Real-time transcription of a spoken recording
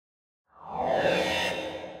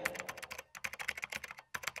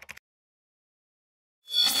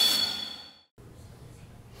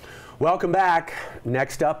Welcome back.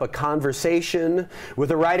 Next up, a conversation with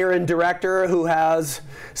a writer and director who has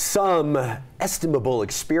some estimable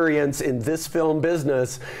experience in this film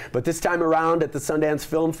business. But this time around at the Sundance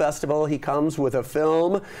Film Festival, he comes with a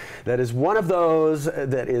film that is one of those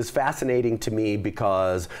that is fascinating to me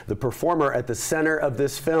because the performer at the center of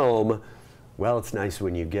this film, well, it's nice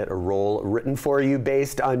when you get a role written for you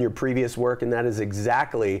based on your previous work, and that is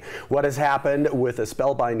exactly what has happened with a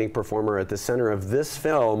spellbinding performer at the center of this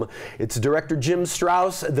film. It's director Jim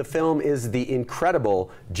Strouse. The film is the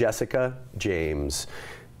incredible Jessica James.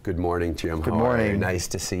 Good morning, Jim. Good morning. Nice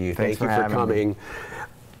to see you. Thanks Thank you for coming.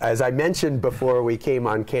 As I mentioned before we came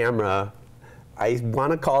on camera, I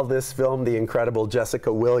want to call this film The Incredible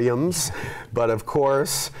Jessica Williams, but of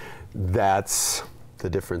course, that's the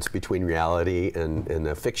difference between reality and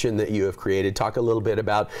the fiction that you have created. Talk a little bit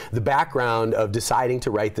about the background of deciding to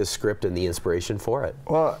write this script and the inspiration for it.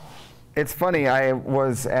 Well, it's funny, I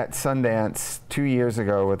was at Sundance 2 years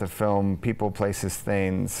ago with the film People, Places,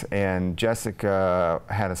 Things, and Jessica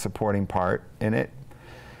had a supporting part in it.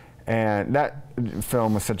 And that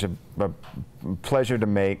film was such a pleasure to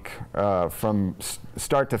make from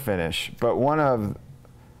start to finish. But one of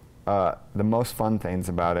the most fun things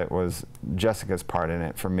about it was Jessica's part in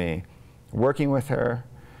it for me. Working with her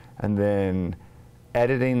and then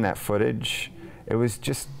editing that footage, it was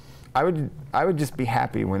just, I would just be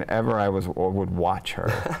happy whenever I would watch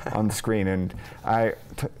her on the screen. And I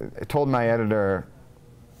told my editor,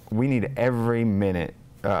 we need every minute.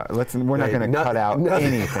 We're not going to cut out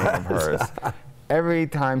anything of hers. Every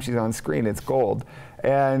time she's on screen, it's gold.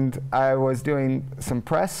 And I was doing some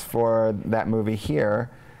press for that movie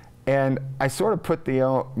here, and I sort of put the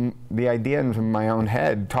idea into my own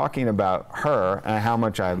head, talking about her and how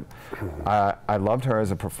much I loved her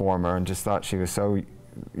as a performer, and just thought she was so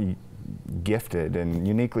gifted and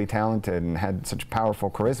uniquely talented and had such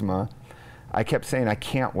powerful charisma. I kept saying, I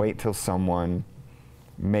can't wait till someone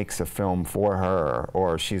makes a film for her,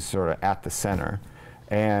 or she's sort of at the center.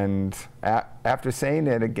 And after saying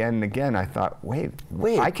it again and again, I thought, wait,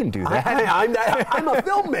 I can do that. I'm a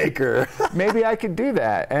filmmaker. Maybe I could do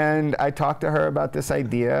that. And I talked to her about this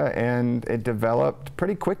idea, and it developed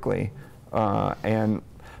pretty quickly. And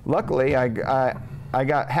luckily, I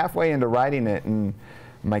got halfway into writing it, and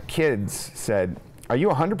my kids said, "Are you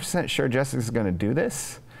 100% sure Jessica's going to do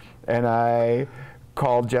this?" And I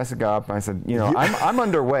called Jessica up and I said, you know, I'm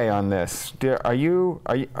underway on this. Do you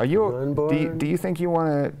think you want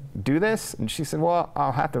to do this? And she said, well,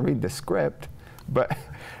 I'll have to read the script. But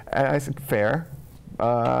and I said, fair.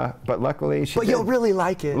 But luckily she did. You'll really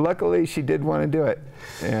like it. Luckily she did want to do it.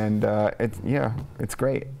 And it's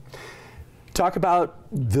great. Talk about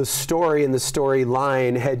the story and the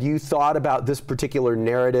storyline. Had you thought about this particular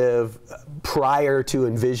narrative prior to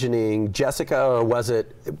envisioning Jessica, or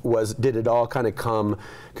did it all kind of come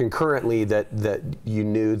concurrently that you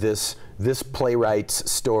knew this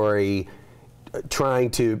playwright's story,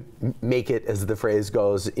 trying to make it, as the phrase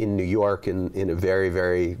goes, in New York in a very,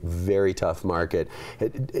 very, very tough market?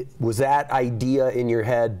 Was that idea in your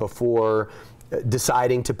head before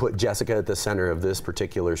deciding to put Jessica at the center of this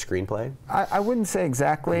particular screenplay? I wouldn't say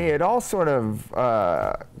exactly. It all sort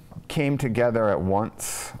of came together at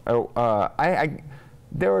once.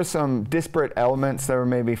 There were some disparate elements that were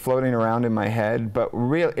maybe floating around in my head, but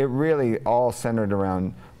it really all centered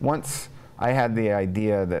around, once I had the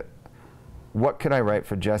idea that what could I write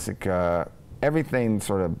for Jessica, everything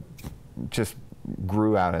sort of just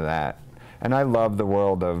grew out of that. And I love the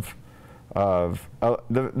world of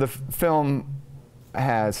the film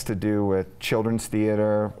has to do with children's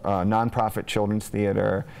theater, nonprofit children's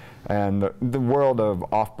theater, and the world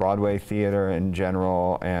of off-Broadway theater in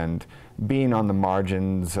general, and being on the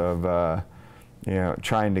margins of you know,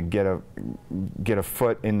 trying to get a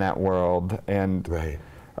foot in that world. And right.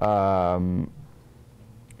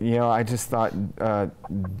 You know, I just thought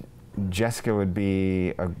Jessica would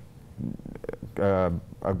be a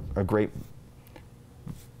great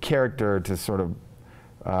character to sort of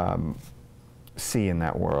see in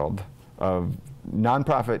that world of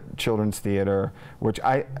nonprofit children's theater, which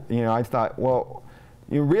I thought, well,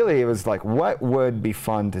 really it was like, what would be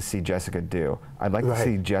fun to see Jessica do? I'd like to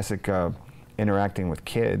see Jessica interacting with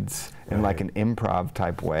kids in like an improv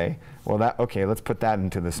type way. Well, okay, let's put that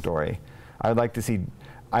into the story. I'd like to see,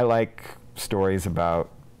 I like stories about,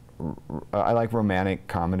 I like romantic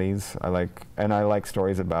comedies. I like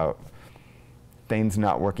stories about things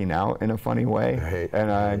not working out in a funny way. Right.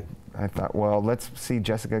 And I thought, well, let's see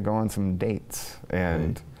Jessica go on some dates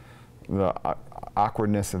and the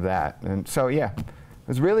awkwardness of that. And so, yeah,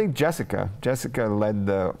 was really Jessica. Jessica led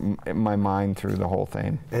my mind through the whole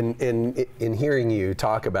thing. And in hearing you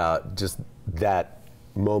talk about just that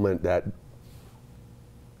moment, that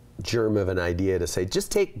germ of an idea to say,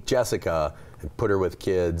 just take Jessica and put her with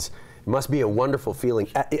kids. It must be a wonderful feeling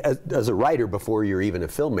as a writer before you're even a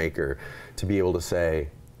filmmaker to be able to say,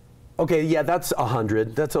 okay, yeah, that's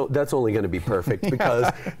 100. That's only going to be perfect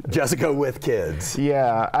because Jessica with kids.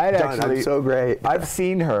 Yeah, I'm so great. I've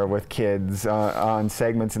seen her with kids on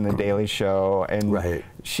segments in The Daily Show, and right.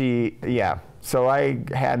 So I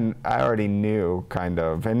already knew kind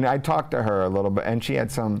of, and I talked to her a little bit, and she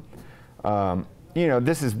had some,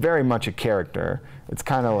 this is very much a character. It's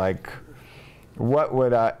kind of like, what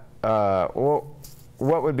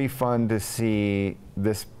would be fun to see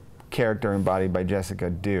this character embodied by Jessica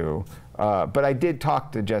do? But I did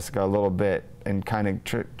talk to Jessica a little bit and kind of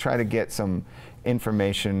try to get some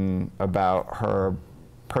information about her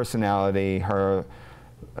personality, her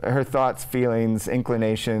thoughts, feelings,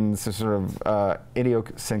 inclinations, sort of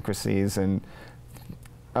idiosyncrasies, and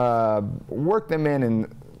work them in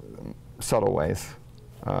subtle ways.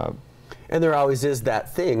 And there always is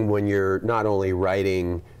that thing when you're not only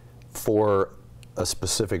writing for a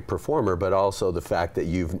specific performer, but also the fact that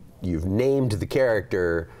you've named the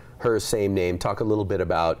character her same name. Talk a little bit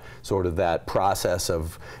about sort of that process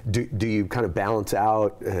of, do you kind of balance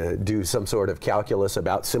out, do some sort of calculus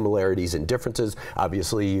about similarities and differences?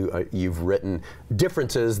 Obviously, you've written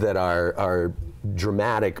differences that are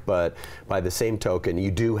dramatic, but by the same token,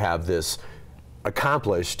 you do have this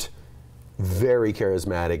accomplished, very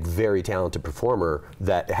charismatic, very talented performer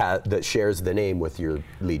that shares the name with your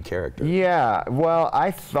lead character. Yeah, well,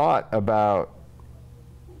 I thought about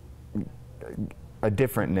a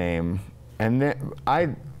different name, and then I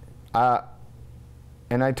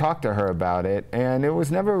talked to her about it, and it was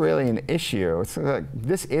never really an issue. It's like,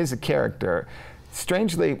 this is a character.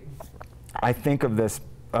 Strangely, I think of this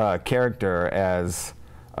character as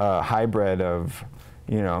a hybrid of,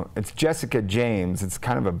 it's Jessica James. It's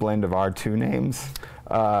kind of a blend of our two names,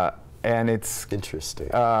 and it's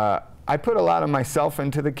interesting. I put a lot of myself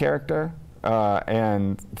into the character,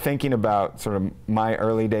 and thinking about sort of my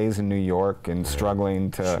early days in New York and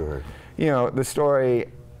struggling to, the story.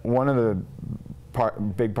 One of the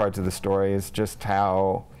big parts of the story is just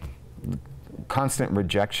how constant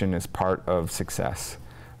rejection is part of success.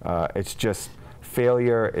 It's just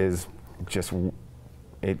failure is just.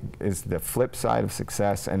 It is the flip side of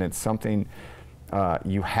success, and it's something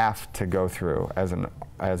you have to go through as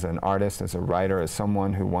an artist, as a writer, as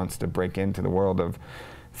someone who wants to break into the world of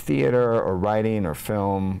theater or writing or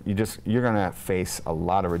film. You're going to face a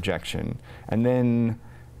lot of rejection, and then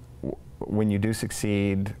when you do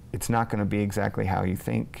succeed, it's not going to be exactly how you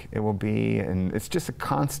think it will be, and it's just a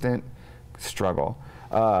constant struggle.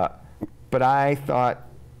 But I thought,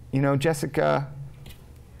 Jessica,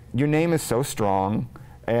 your name is so strong.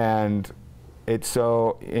 And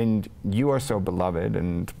you are so beloved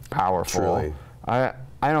and powerful. Truly.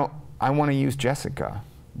 I want to use Jessica,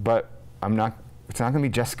 but it's not going to be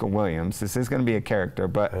Jessica Williams. This is going to be a character,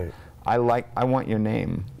 but right. I want your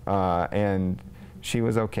name. And she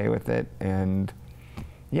was okay with it. And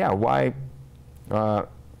yeah, why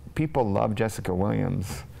people love Jessica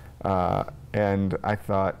Williams. And I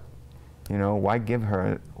thought,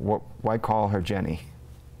 why call her Jenny?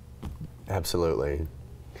 Apabsolutely.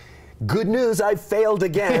 Good news, I failed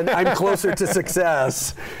again. I'm closer to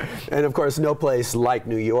success. And of course, no place like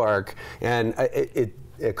New York. And it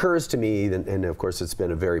occurs to me, and of course it's been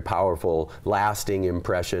a very powerful, lasting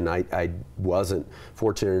impression. I wasn't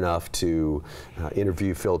fortunate enough to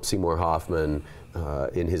interview Philip Seymour Hoffman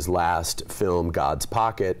in his last film, God's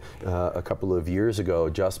Pocket, a couple of years ago,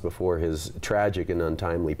 just before his tragic and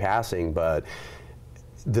untimely passing. But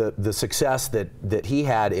the success that he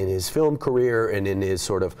had in his film career and in his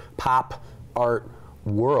sort of pop art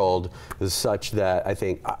world is such that I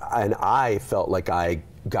think, and I felt like I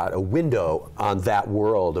got a window on that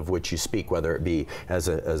world of which you speak, whether it be as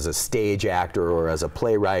a stage actor or as a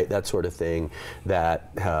playwright, that sort of thing,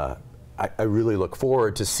 that I really look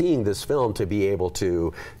forward to seeing this film, to be able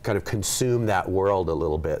to kind of consume that world a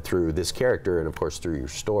little bit through this character and of course through your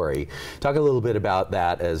story. Talk a little bit about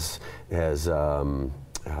that as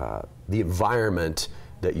the environment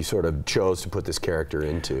that you sort of chose to put this character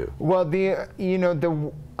into. Well,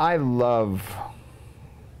 I love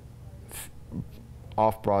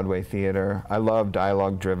off-Broadway theater. I love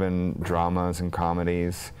dialogue-driven dramas and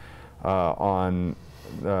comedies on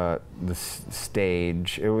the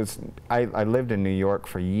stage. I lived in New York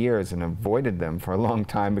for years and avoided them for a long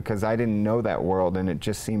time because I didn't know that world, and it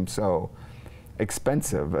just seemed so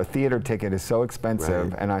expensive. A theater ticket is so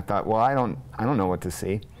expensive, Right. and I thought, well, I don't know what to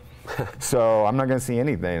see, so I'm not going to see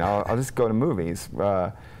anything. I'll just go to movies.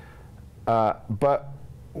 But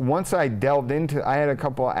once I delved into, I had a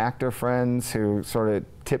couple of actor friends who sort of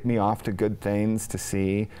tipped me off to good things to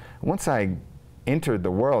see. Once I entered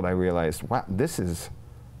the world, I realized, wow, this is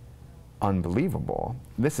unbelievable.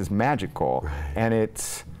 This is magical, right. and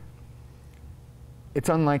it's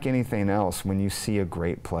unlike anything else when you see a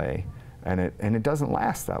great play, and it doesn't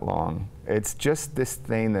last that long. It's just this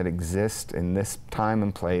thing that exists in this time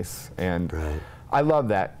and place, and right. I love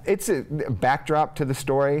that. It's a backdrop to the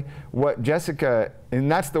story. What Jessica,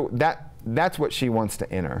 and that's what she wants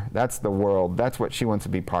to enter. That's the world. That's what she wants to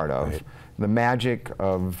be part of. Right. The magic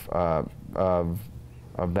of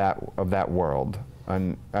that world.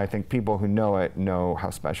 And I think people who know it know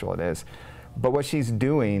how special it is. But what she's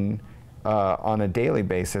doing on a daily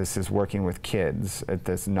basis is working with kids at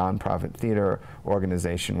this nonprofit theater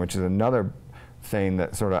organization, which is another thing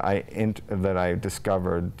that sort of that I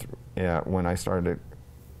discovered when I started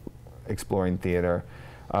exploring theater.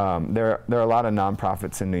 There are a lot of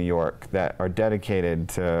nonprofits in New York that are dedicated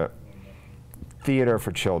to theater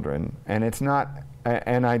for children, and it's not.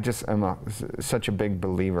 And I just am such a big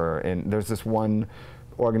believer in. There's this one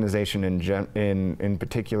organization in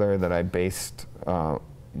particular that I based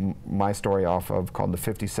my story off of, called the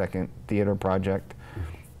 50-Second Theater Project.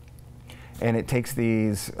 And it takes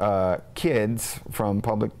these kids from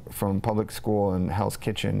public school and Hell's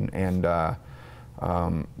Kitchen and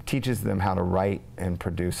teaches them how to write and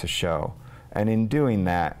produce a show. And in doing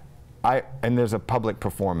that, and there's a public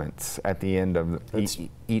performance at the end of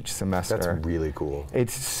each semester. That's really cool.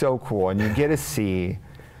 It's so cool, and you get to see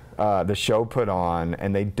the show put on,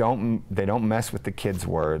 and they don't mess with the kids'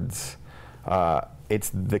 words. It's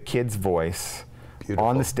the kid's voice Beautiful.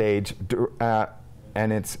 On the stage.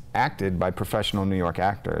 And it's acted by professional New York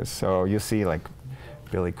actors. So you'll see like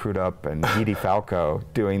Billy Crudup and Edie Falco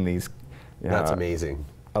doing these That's amazing.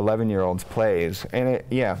 11-year-olds plays. And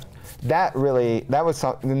that was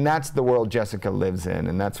something, and that's the world Jessica lives in,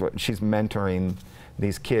 and that's what she's mentoring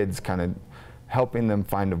these kids, kind of helping them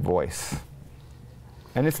find a voice.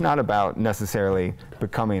 And it's not about necessarily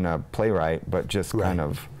becoming a playwright, but just right. kind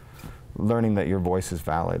of learning that your voice is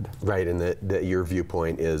valid. Right, and that your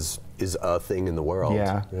viewpoint is a thing in the world.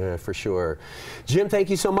 Yeah, for sure. Jim, thank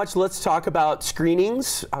you so much. Let's talk about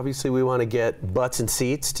screenings. Obviously, we want to get butts and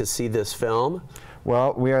seats to see this film.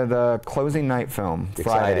 Well, we are the closing night film,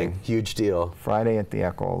 Exciting. Friday. Huge deal. Friday at the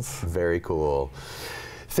Eccles. Very cool.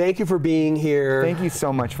 Thank you for being here. Thank you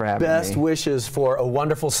so much for having me. Best wishes for a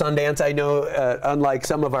wonderful Sundance. I know, unlike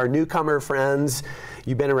some of our newcomer friends,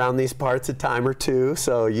 you've been around these parts a time or two,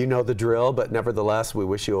 so you know the drill, but nevertheless, we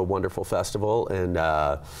wish you a wonderful festival, and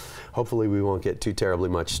hopefully we won't get too terribly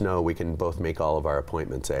much snow. We can both make all of our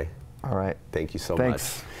appointments, eh? All right. Thank you so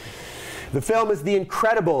Thanks. much. The film is The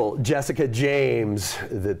Incredible Jessica James.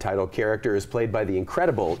 The title character is played by the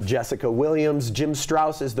incredible Jessica Williams. Jim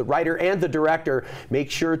Strouse is the writer and the director. Make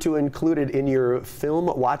sure to include it in your film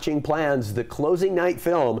watching plans. The closing night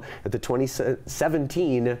film at the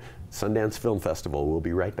 2017 Sundance Film Festival. We'll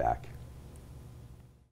be right back.